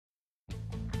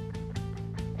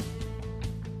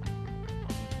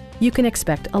You can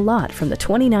expect a lot from the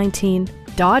 2019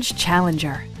 Dodge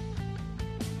Challenger.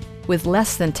 With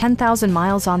less than 10,000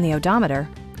 miles on the odometer,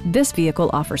 this vehicle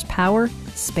offers power,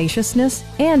 spaciousness,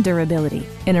 and durability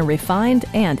in a refined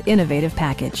and innovative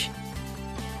package.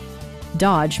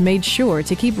 Dodge made sure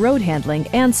to keep road handling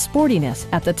and sportiness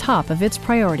at the top of its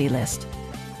priority list.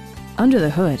 Under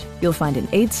the hood, you'll find an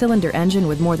 8-cylinder engine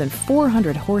with more than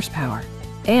 400 horsepower.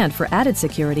 And for added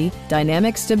security,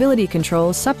 dynamic stability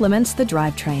control supplements the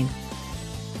drivetrain.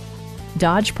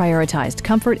 Dodge prioritized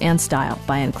comfort and style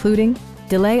by including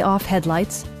delay-off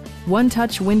headlights,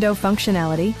 one-touch window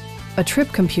functionality, a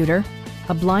trip computer,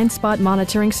 a blind spot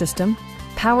monitoring system,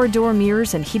 power door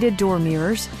mirrors and heated door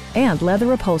mirrors, and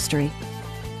leather upholstery.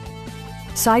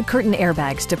 Side curtain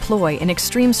airbags deploy in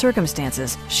extreme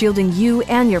circumstances, shielding you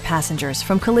and your passengers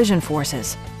from collision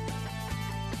forces.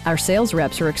 Our sales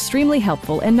reps are extremely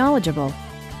helpful and knowledgeable.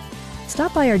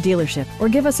 Stop by our dealership or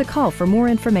give us a call for more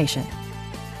information.